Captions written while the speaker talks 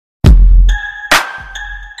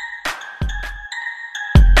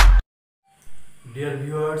Dear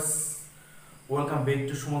viewers, welcome back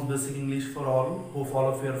to Shuma's Basic English for All. Hope all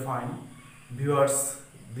of you are fine. Viewers,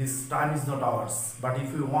 this time is not ours, but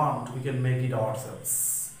if we want, we can make it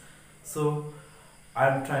ourselves. So, I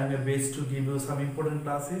am trying my best to give you some important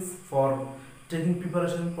classes for taking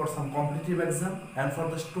preparation for some competitive exam and for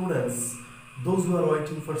the students, those who are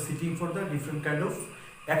waiting for sitting for the different kind of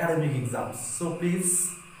academic exams. So,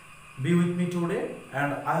 please be with me today,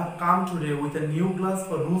 and I have come today with a new class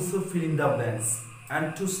for rules of filling the blanks.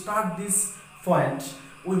 And to start this point,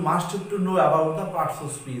 we must have to know about the parts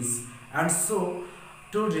of speech. And so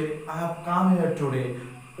today I have come here today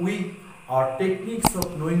with our techniques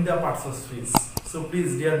of knowing the parts of speech. So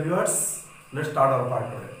please, dear viewers, let's start our part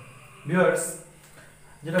today. Viewers,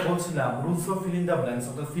 যেটা বলছিলাম rules of filling the blanks,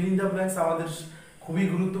 অর্থাৎ filling the blanks আমাদের খুবই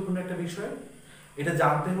গুরুত্বপূর্ণ একটা বিষয়। এটা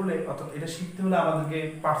জানতে হলে অর্থাৎ এটা শিখতে হলে আমাদেরকে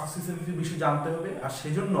পার্টস অফ স্পিচের কিছু বিষয় জানতে হবে। আর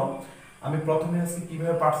সেজন্য আমি প্রথমে আজকে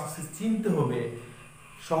কিভাবে পার্টস অফ স্পিচ চিনতে হবে,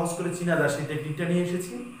 সহজ করে চিনা যায় সেই টেকনিকটা নিয়ে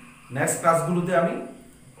এসেছি। নেক্সট ক্লাসগুলোতে আমি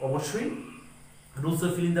অবশ্যই রুলস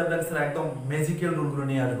অফ ফিলিং দ্য ব্ল্যাঙ্কসের একদম ম্যাজিক্যাল রুলগুলো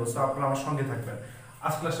নিয়ে আসবো। সো আপনারা আমার সঙ্গে থাকবেন।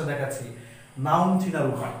 আজ ক্লাসটা দেখাচ্ছি নাউন চিনার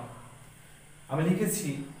উপায়। আমি লিখেছি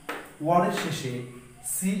ওয়ার্ডের শেষে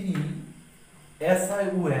সিই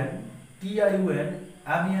এসআইউএন টিআইউএন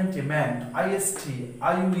MENT, MENT, IST,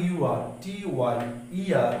 IUUR, TUY,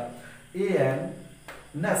 ER, AN,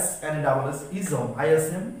 NES, NESS, ISM,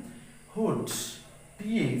 ISM, HOOD,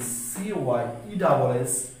 TH, COY,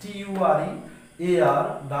 ESS, TURE, AR,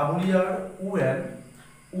 WR, UN,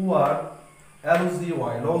 UR, LOGY,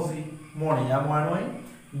 LOGY, MONY, MONY,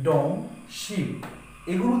 DOM, SHIP।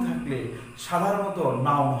 এগুলো থাকলে সাধারণত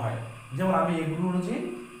নাউন হয়। যেমন আমি এগুলো অনুযায়ী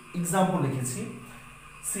এক্সাম্পল লিখেছি।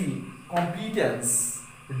 C competence,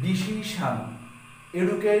 decision,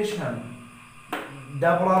 education,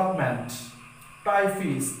 development,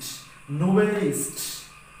 typist, novelist,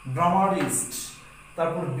 dramatist,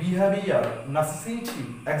 তারপর behavior, necessity,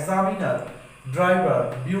 examiner, driver,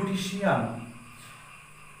 beautician,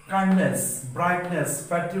 kindness, brightness,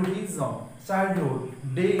 patriotism, childhood,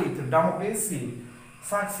 death, democracy,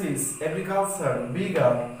 success, agriculture,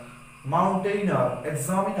 beggar, mountaineer,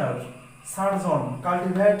 examiner, surgeon,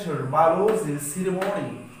 cultivator, biology, ceremony,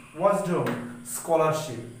 wisdom,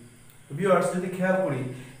 scholarship। Viewers, যদি খেয়াল করি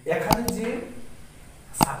এখানে যে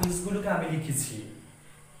সাফিক্সগুলোকে আমি লিখেছি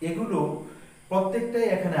এগুলো প্রত্যেকটাই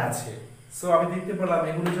এখানে আছে। সো আমি দেখতে পেলাম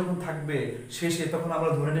এগুলো যখন থাকবে শেষে তখন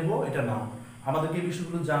আমরা ধরে নেব এটা নাউন। আমাদেরকে এই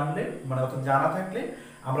বিষয়গুলো জানলে মানে অর্থাৎ জানা থাকলে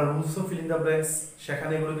আমরা rules of filling the blanks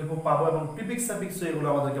সেখানে এগুলোকে খুব পাবো এবং প্রিফিক্স সাফিক্সও এগুলো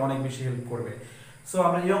আমাদেরকে অনেক বেশি হেল্প করবে। সো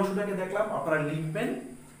আমরা এই অংশটাকে দেখলাম, আপনারা লিখবেন,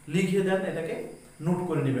 লিখে দেন, এটাকে নোট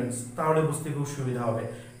করে নেবেন, তাহলে বুঝতে খুব সুবিধা হবে।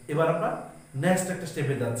 এবার আমরা নেক্সট একটা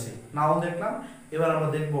স্টেপে যাচ্ছি। নাউন দেখলাম, এবার আমরা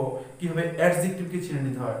দেখব কিভাবে অ্যাডজেক্টিভকে চিনে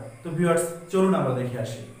নিতে হয়। তো ভিউয়ার্স, চলুন আমরা দেখে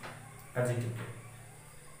আসি অ্যাডজেক্টিভকে।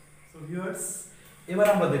 তো ভিউয়ার্স, এবার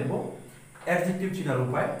আমরা দেখব অ্যাডজেক্টিভ চেনার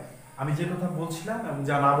উপায়। আমি যে কথা বলছিলাম এবং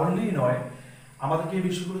যা না বললেই নয়, আমাদেরকে এই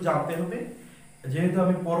বিষয়গুলো জানতে হবে। যেহেতু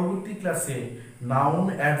আমি পরবর্তী ক্লাসে নাউন,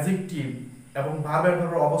 অ্যাডজেক্টিভ এবং ভার্ব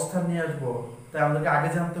অ্যাডভার্বের অবস্থান নিয়ে আসবো, তাই আমাদেরকে আগে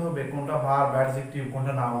জানতে হবে কোনটা ভার্ব, অ্যাডজেক্টিভ,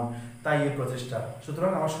 কোনটা নাউন। তাই এই প্রচেষ্টা।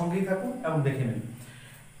 সুতরাং আমার সঙ্গেই থাকুন এবং দেখে নিন।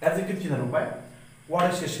 অ্যাডজেক্টিভ চেনার উপায়,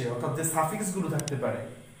 ওয়ার্ডের শেষে অর্থাৎ যে সাফিক্সগুলো থাকতে পারে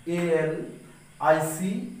AL, IC,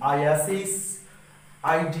 ISH,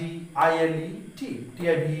 ID, ILE,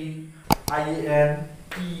 TIV, IAN,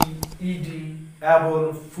 T, ED, able,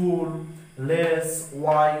 full, less,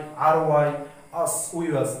 Y, RY, us,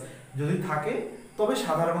 US যদি থাকে তবে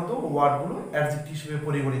সাধারণত ওয়ার্ডগুলো অ্যাডজেক্টিভ হিসেবে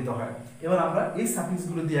পরিগণিত হয়। এবার আমরা এই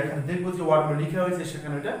সাফিক্সগুলো দিয়ে এখানে দেখব যে ওয়ার্ডগুলো লেখা হয়েছে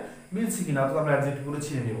সেখানে এটা মিলছে কিনা, অর্থাৎ আমরা অ্যাডজেক্টিভগুলো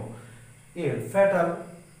চিনে নেব। এর fatal,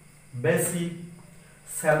 basic,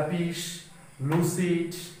 shellfish,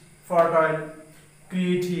 lucid, fertile,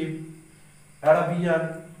 creative, Arabian,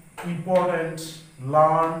 important,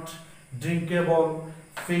 learned, drinkable,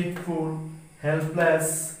 faithful, helpless,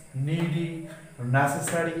 needy,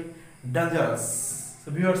 necessary, dangerous. তো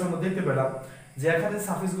ভিউয়ার্স, আমরা দেখতে পেলাম যে এখানে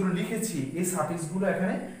সাফিক্সগুলো লিখেছি, এই সাফিক্সগুলো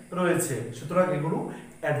এখানে রয়েছে। সুতরাং এগুলো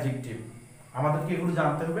অ্যাডজেক্টিভ। আমাদেরকে এগুলো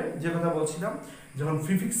জানতে হবে। যে কথা বলছিলাম, যখন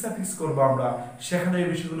প্রিফিক্স সাফিক্স করব আমরা সেখানে এই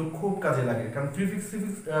বিষয়গুলো খুব কাজে লাগে, কারণ প্রিফিক্স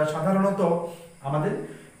সাফিক্স সাধারণত আমাদের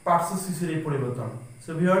পার্টস অফ স্পিচের এই পরিবর্তন।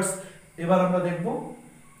 সো ভিউয়ার্স, এবার আমরা দেখব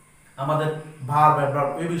আমাদের ভার্ব,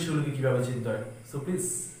 অ্যাডভার্ব এই বিষয়গুলোকে কিভাবে চিনতে হয়। So please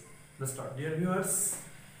let's start. Dear viewers,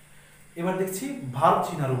 এবার দেখছি ভার্ব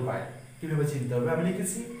চিনার উপায় কিভাবে চিনতে হবে। আমি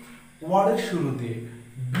লিখেছি ওয়ার্ডের শুরুতে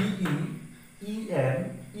BE, EN,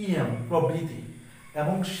 EM প্রভৃতি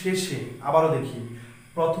এবং শেষে আবারও দেখি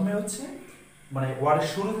প্রথমে হচ্ছে মানে ওয়ার্ডের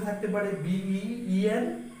শুরুতে থাকতে পারে BE, EN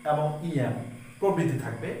এবং EM প্রভৃতি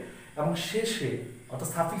থাকবে এবং শেষে অর্থাৎ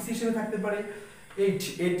সাফিক্স হিসেবে থাকতে পারে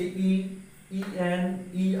ATE,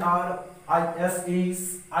 ENERISHISE,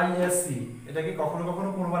 এটাকে কখনো কখনো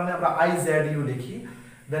কোনো বানানে আমরা IZU লিখি।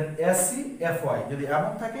 দেন SCFY যদি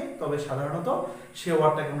এমন থাকে তবে সাধারণত সে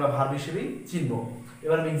ওয়ার্ডটাকে আমরা ভার্ব হিসেবেই চিনব।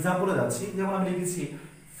 এবার আমি এক্সাম্পলে যাচ্ছি, যেমন আমি লিখেছি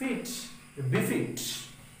ফিট, বিফিট,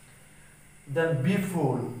 দেন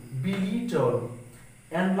বিফুল, B little,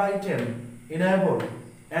 enlighten, enable,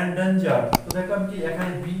 endanger. তো দেখলাম কি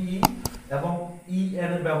এখানে বিই এবং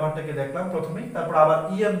ইএন এর ব্যবহারটাকে দেখলাম প্রথমেই, তারপর আবার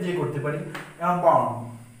ইএম দিয়ে করতে পারি, এমবাউন্ড,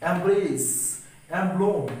 এমব্রেস,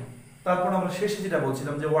 এমব্লোম। তারপর আমরা শেষে যেটা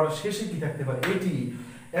বলছিলাম যে ওয়ার্ডের শেষে কি থাকতে পারে, এটি,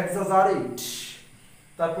 এক্সাজারেট,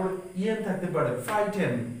 তারপর ইএন থাকতে পারে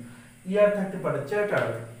ফ্রাইটেন, ইয়ার থাকতে পারে চ্যাটার,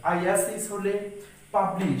 আইএসএস হলে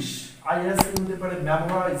পাবলিশ, আইএসএ হতে পারে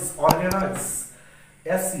memorise, organise,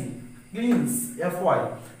 AC, ক্লিনস, FY,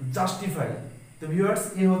 justify. তো ভিউয়ার্স,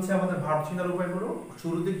 এই হচ্ছে আমাদের ভার্ব চিনার উপায়গুলো,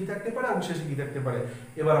 শুরুতে কি থাকতে পারে এবং শেষে কি থাকতে পারে।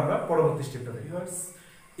 এবার আমরা পরবর্তী স্টেপটা দেখি। ভিউয়ার্স,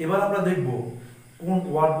 এবার আমরা দেখব কোন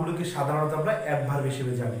ওয়ার্ডগুলোকে সাধারণত আমরা অ্যাডভার্ব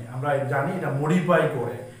হিসেবে জানি। আমরা জানি এটা মডিফাই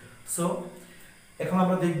করে। সো এখন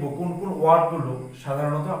আমরা দেখব কোন কোন ওয়ার্ডগুলো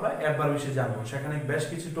সাধারণত আমরা অ্যাডভার্ব হিসেবে জানবো। সেখানে বেশ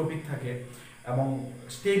কিছু টপিক থাকে এবং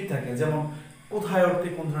স্টেপ থাকে, যেমন কোথায় অর্থে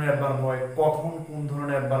কোন ধরনের অ্যাডভার্ব হয়, কখন কোন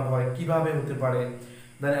ধরনের অ্যাডভার্ব হয়, কিভাবে হতে পারে,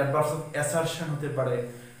 দেন অ্যাডভার্বস অফ অ্যাসারশন হতে পারে।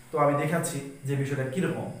 তো আমি দেখাচ্ছি যে বিষয়টা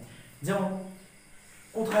কিরকম। যেমন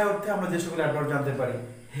কোথায় অর্থে আমরা যে সকল অ্যাডভার্ব জানতে পারি,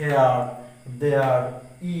 hair, there,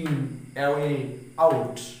 in, away,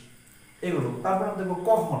 out, এগুলো। তারপর আমরা দেখবো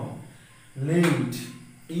কখন, late,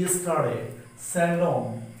 yesterday, seldom,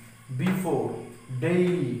 before,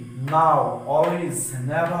 daily, নাও, অলওয়েজ,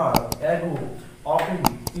 নেভার, এগো, অফেন,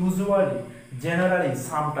 ইউজুয়ালি, জেনারেলি,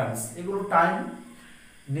 সামটাইমস। এগুলো টাইম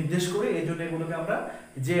নির্দেশ করে, এই জন্য এগুলোকে আমরা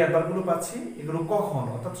যে অ্যাডভার্বগুলো পাচ্ছি এগুলো কখন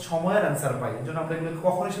অর্থাৎ সময়ের অ্যান্সার পাই, এই জন্য আমরা এগুলোকে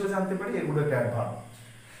কখন হিসেবে জানতে পারি, এগুলো একটা অ্যাডভার্ব।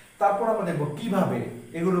 তারপর আমরা দেখবো কিভাবে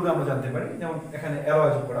এগুলোকে আমরা জানতে পারি, যেমন এখানে অ্যারো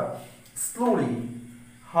যোগ করা, slowly,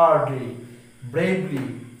 hardly, bravely,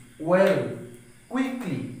 well,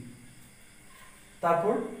 quickly.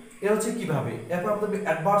 তারপর এ হচ্ছে কিভাবে। এরপর আমরা দেখব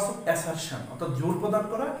অ্যাডভার্বস অফ অ্যাসারশন, অর্থাৎ জোর প্রদান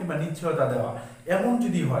করা কিংবা নিশ্চয়তা দেওয়া। এমন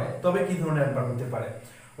যদি হয় তবে কি ধরনের অ্যাডভার্ব হতে পারে,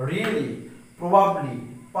 really, probably,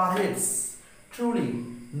 perhaps, truly,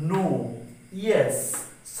 no, yes,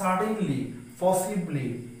 certainly, possibly.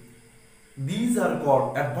 These are called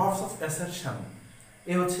adverbs of assertion.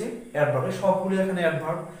 এই হচ্ছে অ্যাডভার্ব, সবগুলো এখানে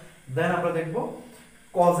অ্যাডভার্ব। দেন আমরা দেখব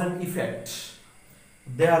cause and effect,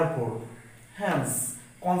 therefore, hence,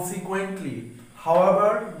 consequently,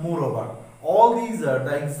 however, moreover. All these are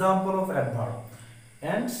the example of adverb.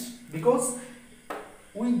 And because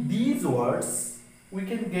with these words we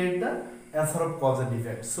can get the answer of cause and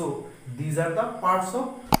effect. So these are the parts of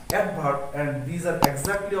adverb and these are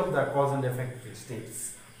exactly of the cause and effect states.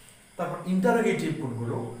 তারপর interrogative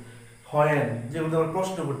কোডগুলো, when, যেগুলো আমরা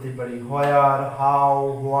প্রশ্ন করতে পারি, where, how,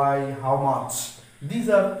 why, how much. These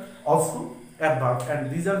are also adverb and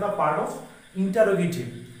these are the part of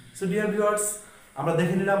interrogative. So dear viewers, আমরা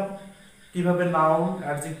দেখে নিলাম কিভাবে নাউন,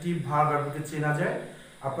 অ্যাডজেক্টিভ, ভার্ব, অ্যাডভার্বকে চেনা যায়।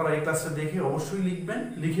 আপনারা এই ক্লাসটা দেখে অবশ্যই লিখবেন,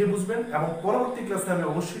 লিখে বুঝবেন এবং পরবর্তী ক্লাসে আমি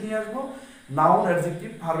অবশ্যই নিয়ে আসবো নাউন, অ্যাডজেক্টিভ,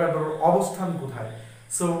 ভার্ব, অ্যাডভার্বের অবস্থান কোথায়।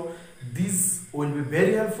 So this will be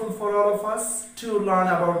very helpful for all of us to learn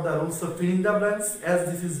about the rules of filling the blanks, as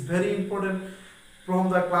this is very important from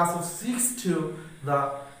the class of 6 to the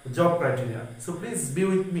job criteria. So please be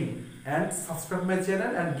with me and subscribe my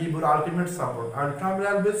channel and give your ultimate support. I'll try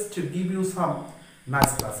my best to give you some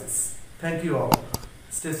nice classes. Thank you all.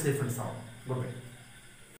 Stay safe and sound. Goodbye.